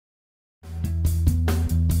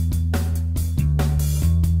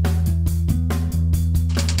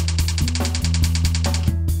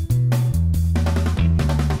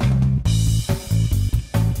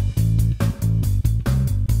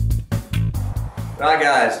Right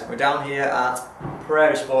guys, we're down here at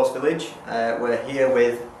Prairie Sports Village. We're here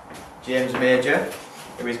with James Major,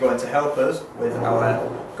 who is going to help us with our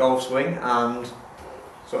golf swing and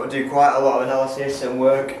sort of do quite a lot of analysis and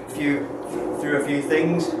work through a few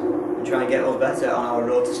things and try and get us better on our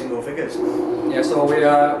road to single figures. Yeah, so we're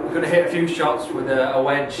going to hit a few shots with a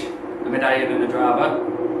wedge, a mid-iron and a driver.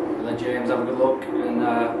 We'll let James have a good look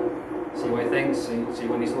and see what he thinks, see what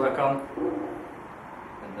he needs to work on.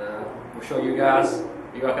 And we'll show you guys,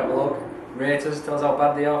 you guys have a look, rate us, tell us how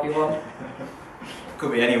bad they are if you want.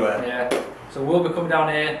 Could be anywhere. Yeah, so we'll be coming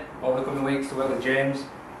down here over the coming weeks to work with James,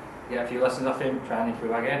 get a few lessons off him, try and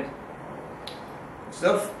improve again. Good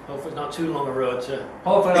stuff. Hopefully it's not too long a road to...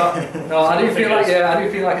 Hopefully not. No, I do feel like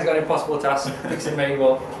it's got an impossible task fixing me,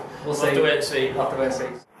 but we'll see. We'll have to wait and see. We'll have to wait and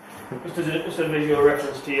see. Just a visual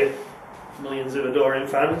reference to your millions of adoring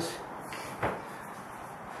fans.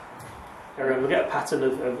 Everyone will get a pattern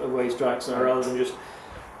of way strikes now, rather than just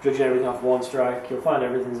judging everything off one strike. You'll find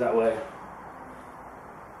everything's that way.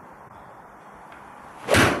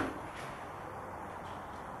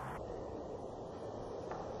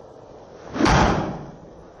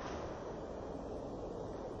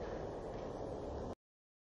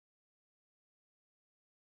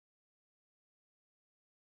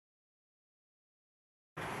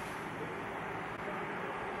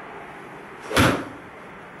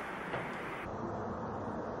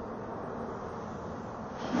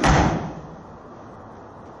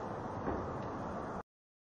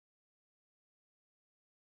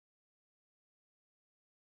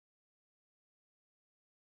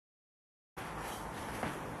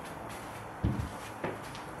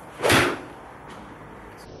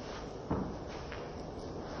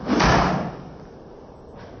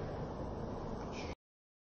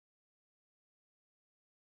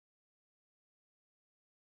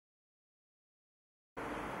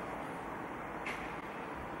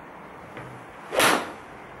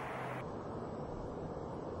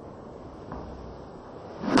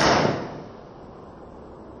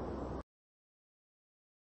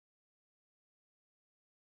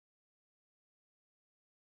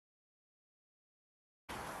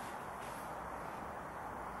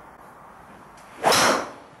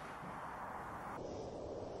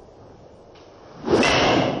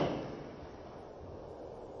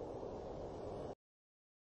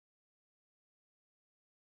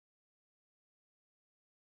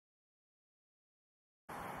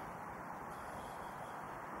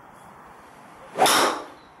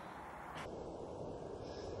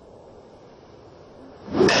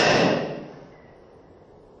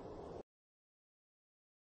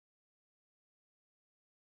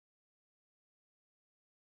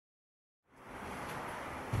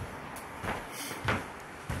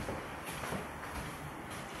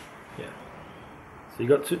 So you've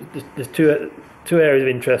got there's two areas of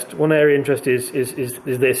interest. One area of interest is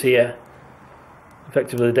this here,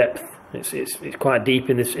 effectively the depth. It's quite deep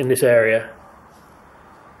in this area,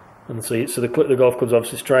 and so the golf club's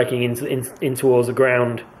obviously striking in towards the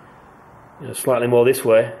ground, slightly more this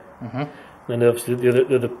way. Mm-hmm. And obviously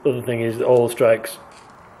the other thing is that all the strikes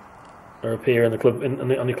are up here in the club on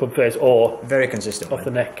the club face or very consistent off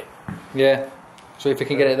the neck. Yeah. So if we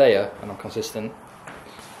can get it there and I'm consistent.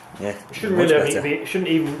 Yeah, it shouldn't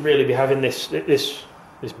even really be having this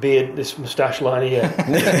beard, this moustache line here.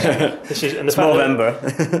 This is, and it's November.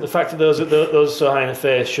 The fact that those are so high in the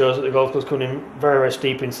face shows that the golf club's coming in very, very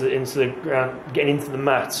steep into the ground, getting into the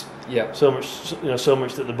mats. Yeah. So much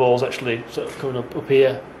that the ball's actually sort of coming up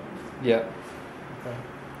here. Yeah. Okay.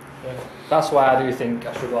 Yeah. That's why I do think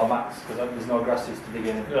I should go on mats, because there's no grasses to dig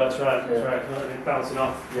in. Yeah, that's right. That's right. It's bouncing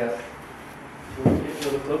off. Yeah.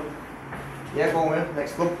 Another club. Yeah, go on with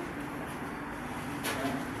next club.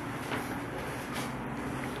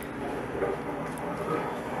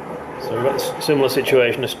 So we've got a similar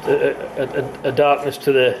situation, a darkness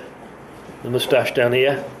to the moustache down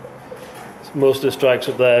here. Most of the strikes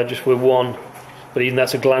up there just with one, but even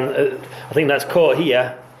that's I think that's caught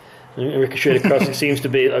here and ricocheted across. It seems to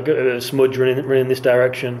be like a smudge running this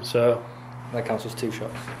direction. So that counts as 2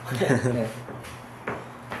 shots. Yeah.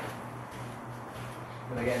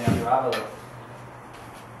 Gonna get any driver though.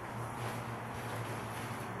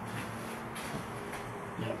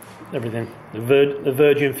 Everything, the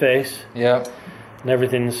virgin face. Yeah. And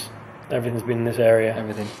everything's been in this area.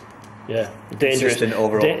 Everything. Yeah. The danger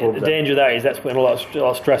of that is that's putting a lot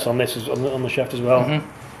of stress on this on the shaft as well. Mm-hmm.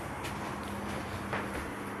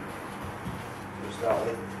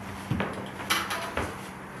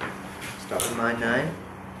 Start with mine 9.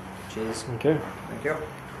 Cheers. Okay. Thank you.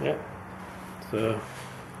 Yeah. So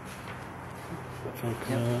I think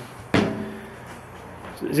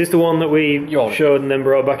Is this the one that we Yours. showed and then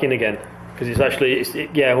brought back in again? Because it's actually,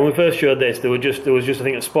 yeah. When we first showed this, there was just I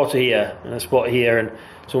think a spot here and a spot here and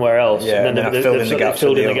somewhere else. Yeah, and then I've filled in the gaps.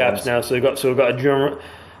 Filled in the gaps now, so we've got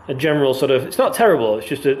a general sort of. It's not terrible. It's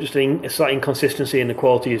just a slight inconsistency in the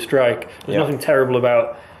quality of strike. There's nothing terrible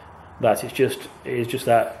about that. It's just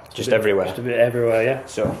that. Just everywhere. Just a bit everywhere. Yeah.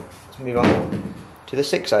 So let's move on to the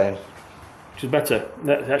 6 iron. Which is better.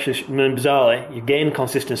 That actually, bizarrely, you gain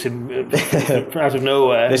consistency out of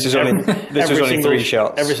nowhere. This was only 3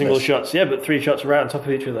 shots. Every single shot. Yeah, but 3 shots right on top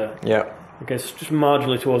of each other. Yeah. Okay, so just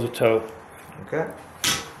marginally towards the toe. Okay.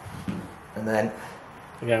 And then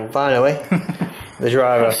Again, finally, the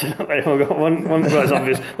driver. We've got one. Well, it's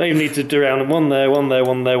obvious. Now you need to do around one there.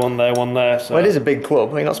 So. Well, it is a big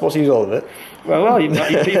club. You're not supposed to use all of it. Well, you've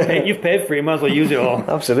paid for it. You might as well use it all.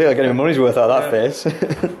 Absolutely, I'm getting my money's worth out of that face.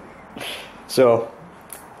 So,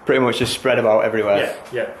 pretty much just spread about everywhere.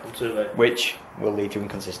 Yeah, absolutely. Which will lead to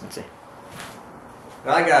inconsistency.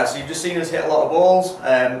 Right guys, so you've just seen us hit a lot of balls,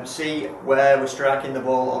 see where we're striking the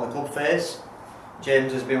ball on the club face.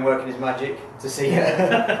 James has been working his magic to see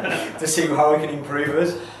to see how we can improve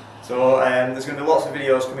us. So there's going to be lots of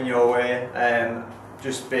videos coming your way,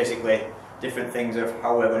 just basically different things of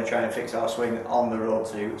how we're going to try and fix our swing on the road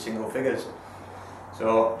to single figures.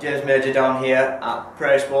 So James Major down here at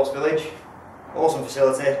Prairie Sports Village. Awesome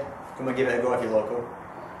facility. Come and give it a go if you're local.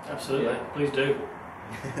 Absolutely, please do.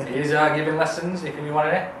 He's giving lessons if you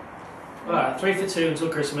want it. Alright, 3 for 2 until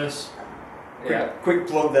Christmas. Quick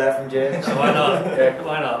plug there from James. So why not? Yeah,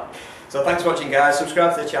 why not? So thanks for watching guys.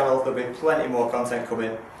 Subscribe to the channel. There'll be plenty more content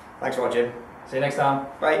coming. Thanks for watching. See you next time.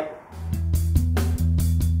 Bye.